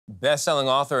Best-selling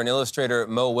author and illustrator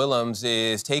Mo Willems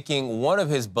is taking one of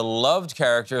his beloved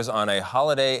characters on a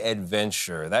holiday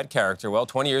adventure. That character, well,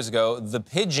 20 years ago, the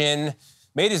Pigeon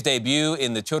made his debut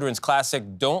in the children's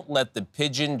classic Don't Let the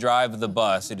Pigeon Drive the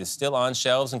Bus. It is still on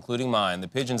shelves, including mine. The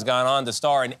Pigeon's gone on to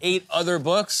star in 8 other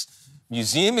books,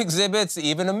 museum exhibits,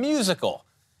 even a musical.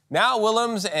 Now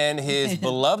Willems and his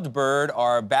beloved bird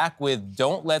are back with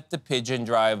Don't Let the Pigeon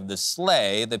Drive the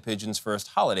Sleigh, the Pigeon's first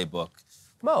holiday book.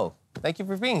 Mo, thank you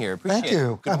for being here. Appreciate Thank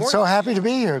you. it. I'm so happy to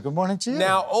be here. Good morning to you.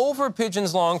 Now, over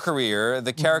Pigeon's long career,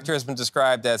 the character has been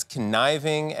described as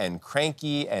conniving and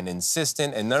cranky and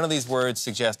insistent, and none of these words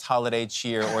suggest holiday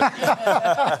cheer or...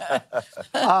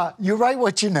 You write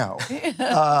what you know.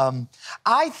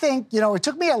 I think, it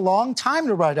took me a long time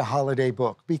to write a holiday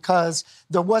book because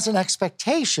there was an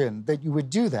expectation that you would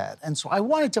do that. And so I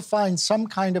wanted to find some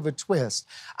kind of a twist.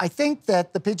 I think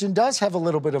that the Pigeon does have a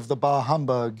little bit of the bah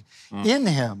humbug in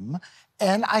him,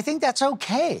 and I think that's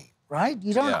okay, right?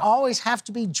 You don't always have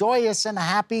to be joyous and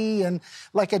happy and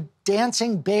like a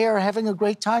dancing bear having a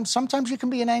great time. Sometimes you can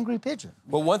be an angry pigeon.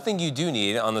 Well, one thing you do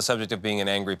need on the subject of being an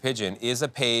angry pigeon is a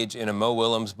page in a Mo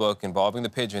Willems book involving the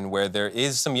pigeon where there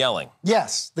is some yelling.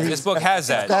 Yes. This book has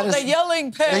that. The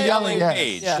yelling page. The yelling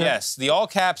page. Yeah. Yes, the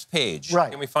all-caps page.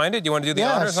 Right. Can we find it? Do you want to do the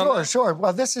honors on that? Sure.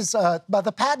 Well, this is,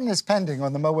 the patent is pending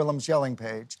on the Mo Willems yelling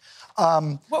page.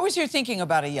 What was your thinking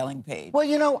about a yelling page?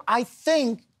 Well, I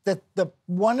think that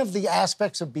one of the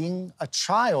aspects of being a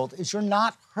child is you're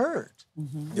not heard.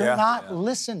 You're not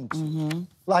listened to.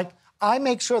 Like, I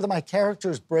make sure that my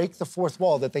characters break the fourth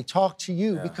wall, that they talk to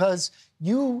you, because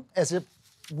you, as a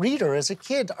reader, as a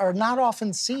kid, are not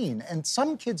often seen. And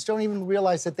some kids don't even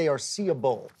realize that they are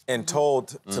seeable. And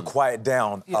told to quiet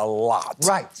down a lot.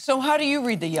 Right. So how do you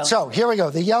read the yelling So page? here we go,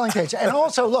 the yelling page. And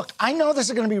also, look, I know this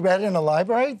is going to be read in a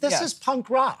library. This is punk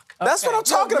rock. That's what I'm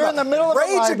talking We're about. in the middle of a Rage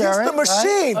library, Against the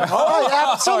Machine. Right? Oh,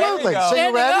 absolutely. go. So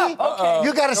you ready? Okay.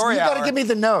 You gotta give me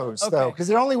the nose, though, because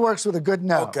it only works with a good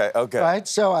nose. Okay. Right?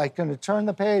 So I can turn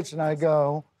the page and I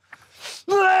go,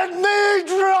 "Let me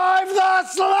drive the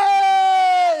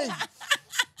sleigh!"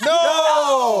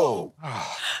 No!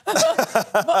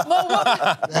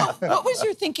 What was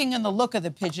your thinking in the look of the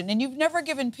pigeon? And you've never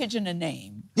given Pigeon a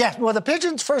name. Yeah, well, the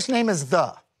pigeon's first name is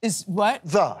The. Is what?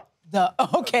 The.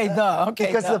 Okay.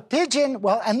 Because the pigeon,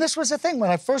 well, and this was the thing, when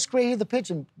I first created the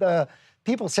pigeon, the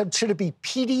people said, should it be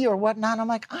Petey or whatnot? I'm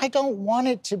like, I don't want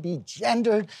it to be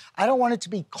gendered. I don't want it to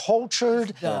be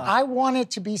cultured. I want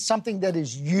it to be something that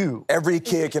is you. Every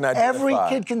kid can identify. Every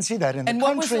kid can see that in the And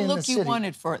country, what was the in the look city. you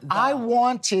wanted for it? I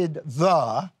wanted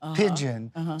the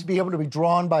pigeon to be able to be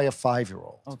drawn by a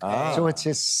 5-year-old. Okay. So it's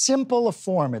as simple a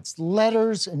form. It's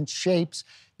letters and shapes,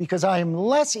 because I am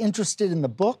less interested in the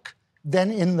book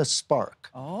than in the spark.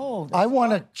 Oh, I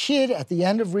want a kid at the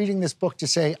end of reading this book to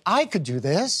say, I could do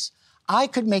this. I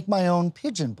could make my own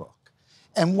pigeon book.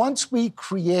 And once we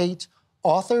create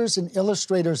authors and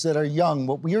illustrators that are young,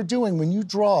 what we are doing when you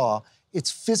draw,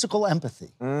 it's physical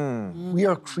empathy. We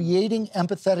are creating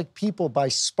empathetic people by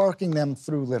sparking them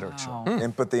through literature. Wow.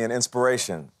 Empathy and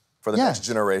inspiration for the next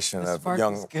generation of spark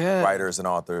young is good. writers and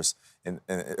authors and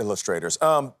illustrators.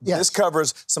 Yes. This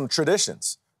covers some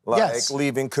traditions, like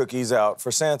leaving cookies out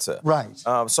for Santa. Right.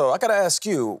 So I got to ask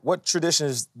you, what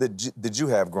traditions did you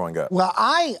have growing up? Well,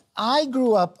 I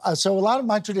grew up, so a lot of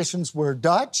my traditions were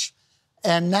Dutch,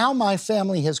 and now my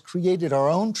family has created our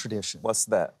own tradition. What's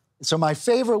that? So my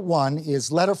favorite one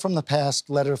is letter from the past,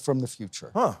 letter from the future.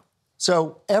 Huh.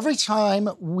 So every time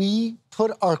we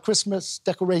put our Christmas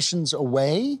decorations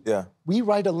away, we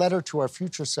write a letter to our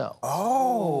future self.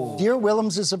 Oh. Dear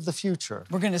Willemses of the future.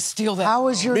 We're going to steal that. How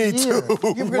was your year? too.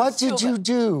 What did you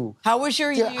do? How was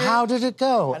your year? How did it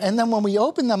go? And then when we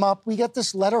open them up, we get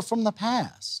this letter from the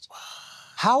past.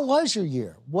 How was your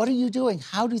year? What are you doing?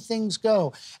 How do things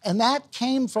go? And that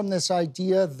came from this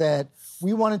idea that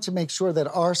we wanted to make sure that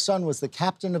our son was the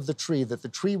captain of the tree, that the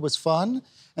tree was fun.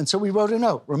 And so we wrote a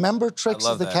note. Remember tricks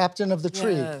of the captain of the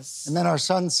tree. Yes. And then our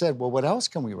son said, well, what else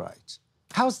can we write?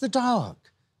 How's the dog?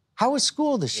 How was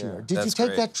school this year? Did you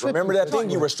take that trip? Remember that thing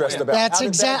you were stressed about? That's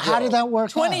exactly. How did that work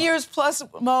 20 years plus,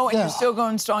 Mo, and you're still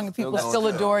going strong, and people still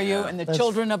adore you, and the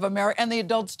children of America, and the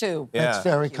adults, too. That's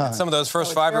very kind. Some of those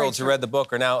first 5-year-olds who read the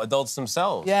book are now adults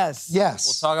themselves. Yes.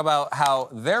 We'll talk about how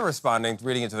they're responding to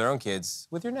reading it to their own kids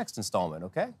with your next installment,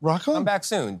 okay? Rock on. Come back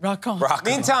soon. Rock on.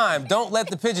 Meantime, Don't Let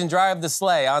the Pigeon Drive the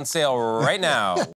Sleigh, on sale right now.